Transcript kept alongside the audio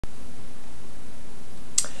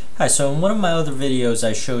Hi, so in one of my other videos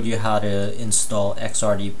I showed you how to install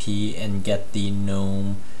XRDP and get the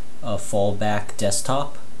gnome-fallback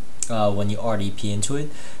desktop when you RDP into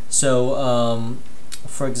it. So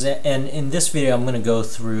for example, and in this video I'm going to go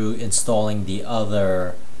through installing the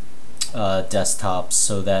other desktops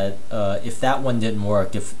so that if that one didn't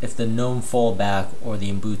work, if the gnome-fallback or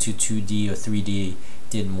the Ubuntu 2D or 3D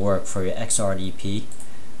didn't work for your XRDP,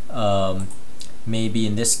 maybe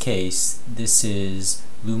in this case this is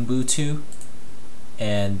Lubuntu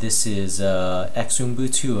and this is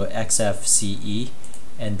Xubuntu or Xfce,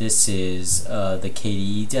 and this is the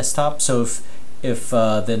KDE Desktop. So if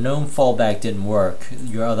the gnome-fallback didn't work,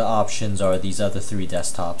 your other options are these other three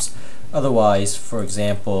desktops. Otherwise, for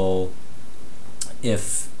example,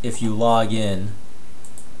 if you log in,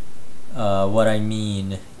 what I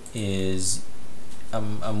mean is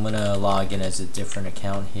I'm gonna log in as a different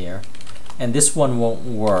account here, and this one won't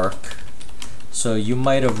work. So you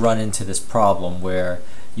might have run into this problem where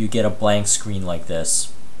you get a blank screen like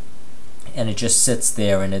this and it just sits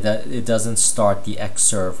there and it doesn't start the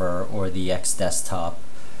XServer or the X-desktop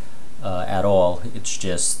at all. It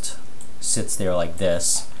just sits there like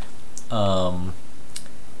this. And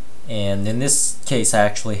in this case I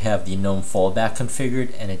actually have the gnome-fallback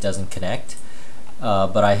configured and it doesn't connect,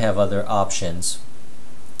 but I have other options.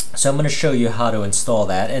 So I'm going to show you how to install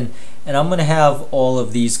that, and I'm going to have all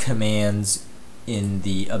of these commands in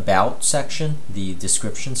the About section, the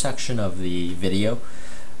description section of the video.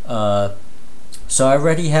 So I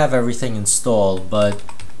already have everything installed, but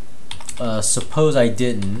suppose I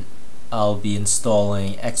didn't. I'll be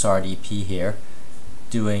installing XRDP here,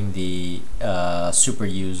 doing the super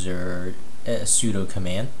user sudo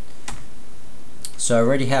command. So I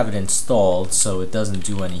already have it installed, so it doesn't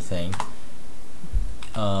do anything.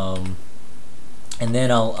 And then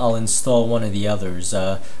I'll install one of the others.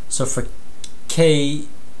 So for the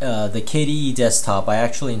KDE Desktop, I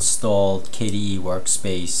actually installed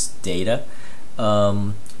kde-workspace-data.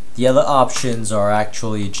 The other options are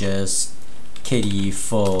actually just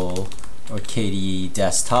kde-full or KDE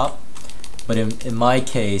Desktop, but in my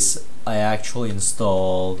case I actually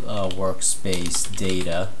installed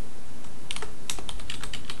workspace-data,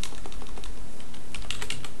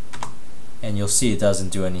 and you'll see it doesn't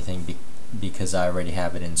do anything because I already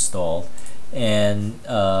have it installed, and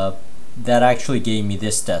that actually gave me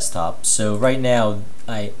this desktop. So right now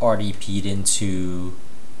I RDP'd into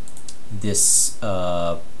this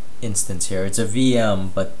instance here. It's a VM,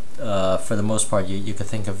 but for the most part you could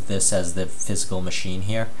think of this as the physical machine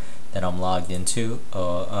here that I'm logged into,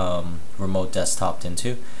 remote desktoped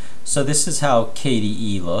into. So this is how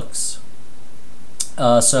KDE looks.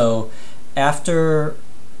 So after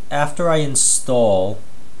I install,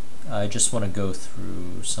 I just want to go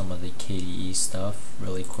through some of the KDE stuff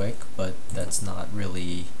really quick, but that's not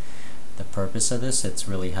really the purpose of this. It's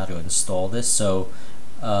really how to install this. So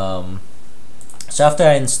so after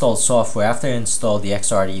I installed software, after I installed the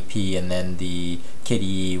XRDP and then the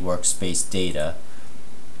KDE workspace-data,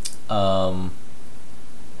 I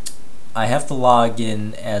have to log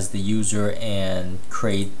in as the user and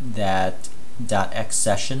create that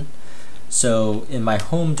 .xsession. So in my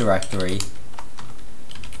home directory,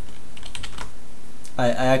 I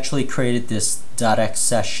actually created this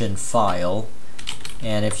 .xsession file,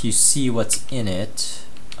 and if you see what's in it,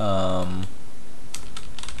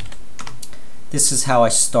 this is how I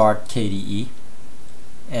start KDE,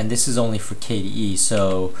 and this is only for KDE.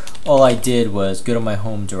 So all I did was go to my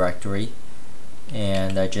home directory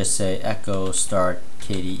and I just say echo start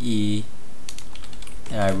KDE,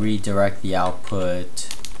 and I redirect the output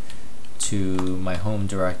to my home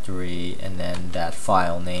directory and then that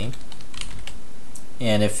file name.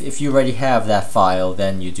 And if you already have that file,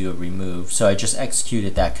 then you do a remove. So I just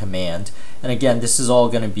executed that command. And again, this is all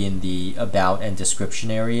going to be in the About and Description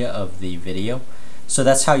area of the video. So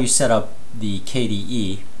that's how you set up the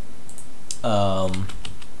KDE.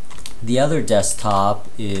 The other desktop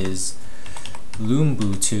is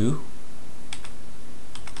Lubuntu.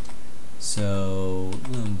 So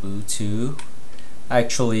Lubuntu.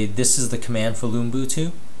 Actually, this is the command for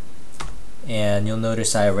Lubuntu, and you'll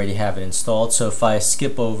notice I already have it installed. So if I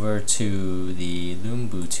skip over to the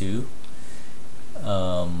Lubuntu,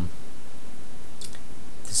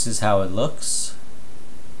 this is how it looks,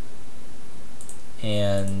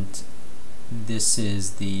 and this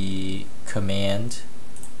is the command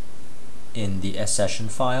in the xsession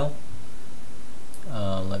file.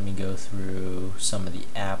 Let me go through some of the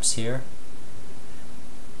apps here.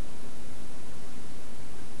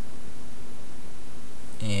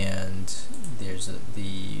 And there's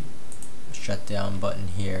the shutdown button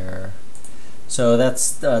here. So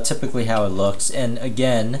that's typically how it looks. And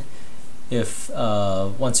again, if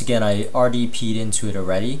once again I RDP'd into it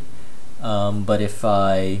already, but if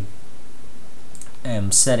I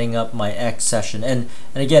am setting up my xsession, and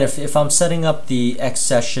again, if I'm setting up the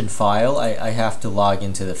xsession file, I have to log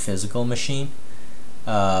into the physical machine,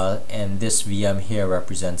 and this VM here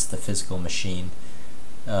represents the physical machine.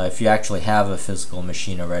 If you actually have a physical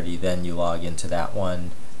machine already, then you log into that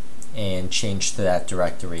one and change to that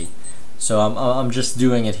directory. So I'm just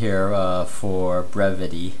doing it here for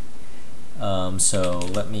brevity. So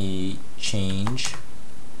let me change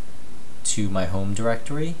to my home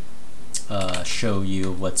directory. Show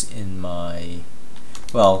you what's in my,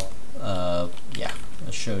 well, yeah,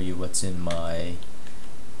 I'll show you what's in my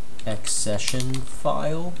xsession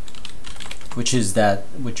file, which is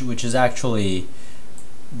actually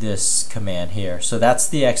this command here. So that's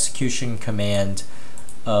the execution command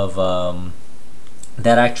of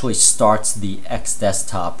that actually starts the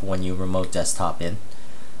xDesktop when you remote desktop in.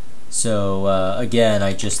 So again,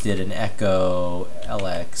 I just did an echo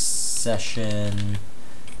lxsession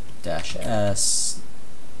 -s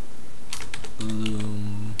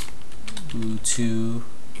lubuntu-e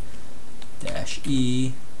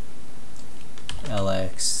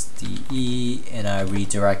LXDE, and I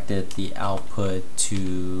redirected the output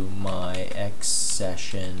to my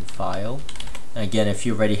xsession file. And again, if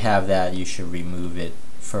you already have that, you should remove it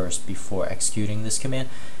first before executing this command.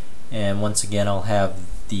 And once again, I'll have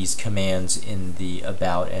these commands in the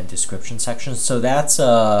about and description section. So that's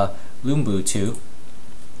Ubuntu.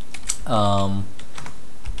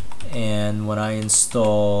 And when I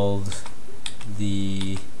installed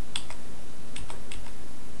the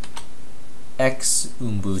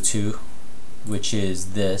Xubuntu, which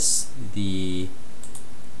is this, the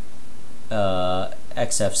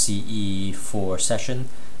Xfce4 session.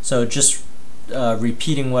 So just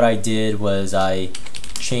repeating what I did was I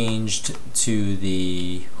changed to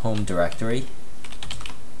the home directory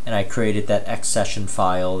and I created that xsession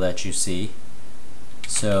file that you see.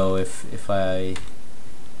 So if I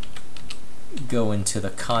go into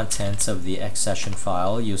the contents of the xsession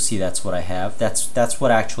file, you'll see that's what I have. That's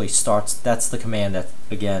what actually starts, that's the command that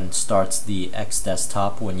again starts the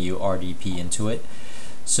xDesktop when you RDP into it.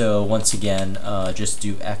 So once again, just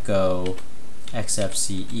do echo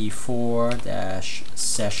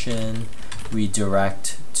xfce4-session,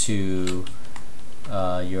 redirect to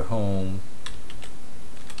your home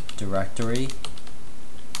directory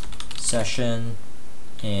session,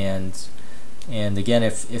 and again,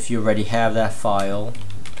 if you already have that file,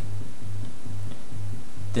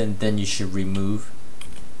 then you should remove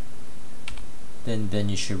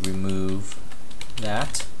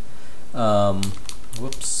that.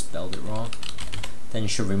 Whoops, spelled it wrong. Then you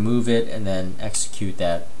should remove it and then execute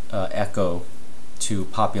that echo to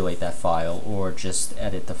populate that file, or just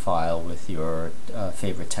edit the file with your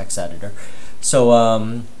favorite text editor. So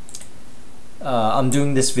I'm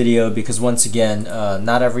doing this video because once again,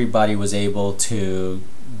 not everybody was able to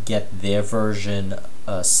get their version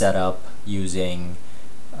set up using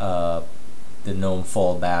the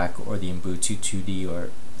gnome-fallback or the Ubuntu 2D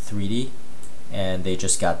or 3D, and they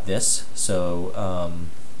just got this. So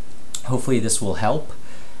hopefully this will help,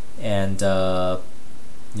 and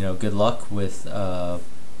you know, good luck with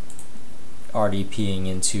RDPing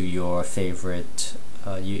into your favorite,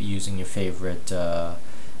 using your favorite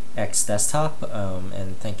xDesktop,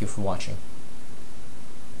 and thank you for watching.